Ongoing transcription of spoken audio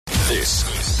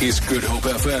This is Good Hope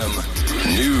FM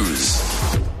News.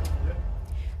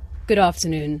 Good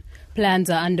afternoon. Plans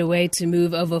are underway to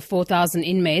move over 4,000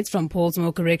 inmates from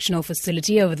Pollsmoor Correctional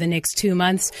Facility over the next 2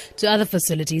 months to other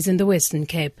facilities in the Western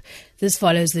Cape. This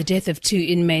follows the death of 2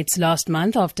 inmates last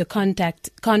month after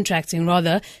contracting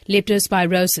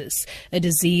leptospirosis, a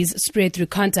disease spread through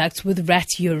contact with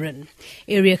rat urine.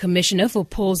 Area Commissioner for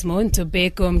Pollsmoor,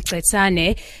 Ntobeko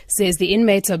Mqetsane, says the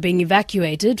inmates are being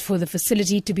evacuated for the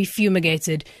facility to be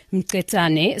fumigated.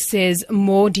 Mqetsane says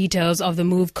more details of the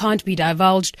move can't be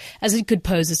divulged as it could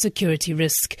pose a security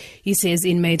risk. He says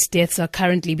inmates' deaths are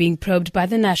currently being probed by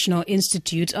the National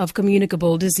Institute of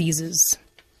Communicable Diseases.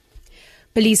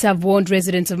 Police have warned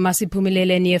residents of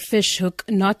Masiphumelele near Fishhook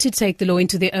not to take the law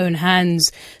into their own hands.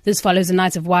 This follows a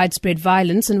night of widespread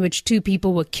violence in which 2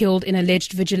 people were killed in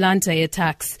alleged vigilante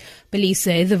attacks. Police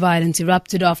say the violence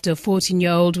erupted after a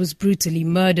 14-year-old was brutally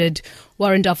murdered.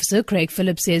 Warrant Officer Craig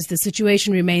Phillips says the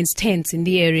situation remains tense in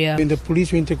the area. When the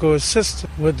police went to go assist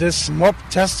with this mob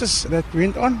justice that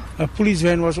went on, a police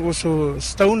van was also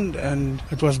stoned and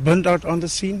it was burned out on the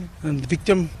scene. And the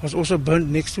victim was also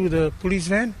burned next to the police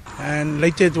van. And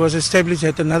later it was established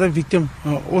that another victim,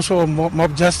 also a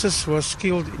mob justice, was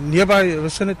killed in nearby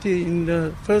vicinity in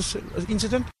the first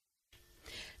incident.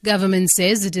 Government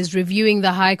says it is reviewing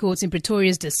the High Court in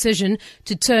Pretoria's decision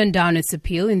to turn down its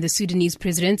appeal in the Sudanese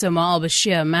President Omar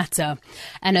al-Bashir matter.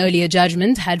 An earlier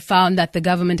judgment had found that the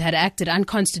government had acted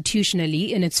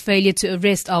unconstitutionally in its failure to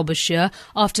arrest al-Bashir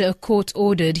after a court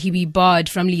ordered he be barred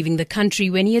from leaving the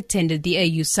country when he attended the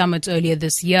AU summit earlier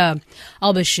this year.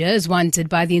 Al-Bashir is wanted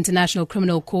by the International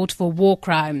Criminal Court for war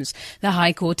crimes. The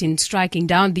High Court, in striking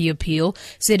down the appeal,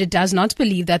 said it does not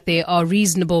believe that there are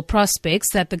reasonable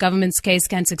prospects that the government's case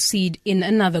can succeed in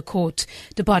another court.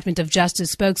 Department of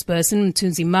Justice spokesperson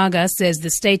Mthunzi Maga says the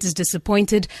state is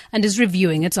disappointed and is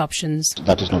reviewing its options.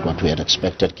 That is not what we had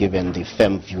expected given the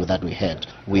firm view that we had.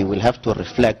 We will have to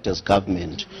reflect as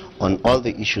government on all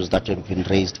the issues that have been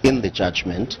raised in the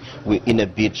judgment in a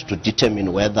bid to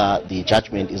determine whether the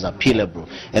judgment is appealable.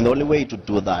 And the only way to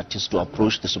do that is to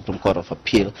approach the Supreme Court of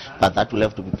Appeal, but that will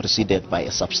have to be preceded by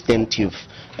a substantive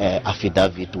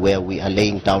affidavit where we are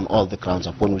laying down all the grounds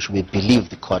upon which we believe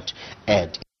the court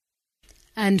erred.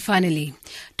 And finally,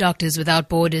 Doctors Without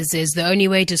Borders says the only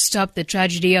way to stop the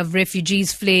tragedy of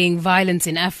refugees fleeing violence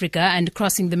in Africa and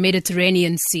crossing the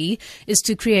Mediterranean Sea is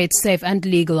to create safe and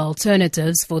legal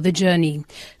alternatives for the journey.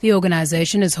 The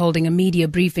organization is holding a media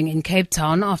briefing in Cape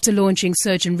Town after launching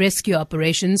search and rescue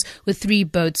operations with 3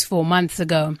 boats 4 months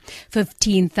ago.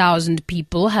 15,000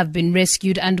 people have been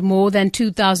rescued and more than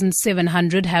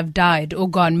 2,700 have died or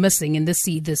gone missing in the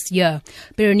sea this year.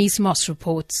 Berenice Moss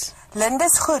reports.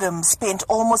 Linda's Khudum spent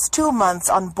almost 2 months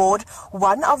on board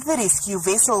one of the rescue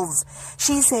vessels.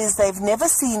 She says they've never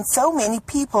seen so many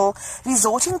people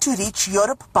resorting to reach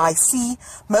Europe by sea,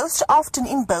 most often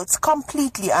in boats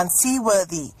completely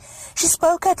unseaworthy. She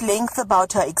spoke at length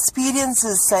about her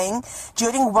experiences, saying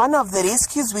during one of the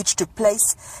rescues which took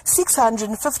place,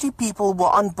 650 people were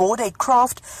on board a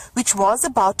craft which was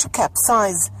about to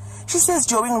capsize. She says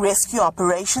during rescue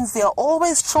operations there are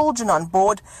always children on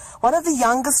board, one of the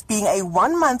youngest being a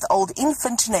 1-month-old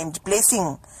infant named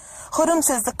Blessing. Khudum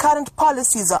says the current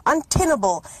policies are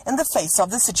untenable in the face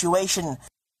of the situation.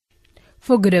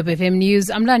 For Good Hope FM News,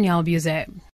 I'm Danielle Buzet.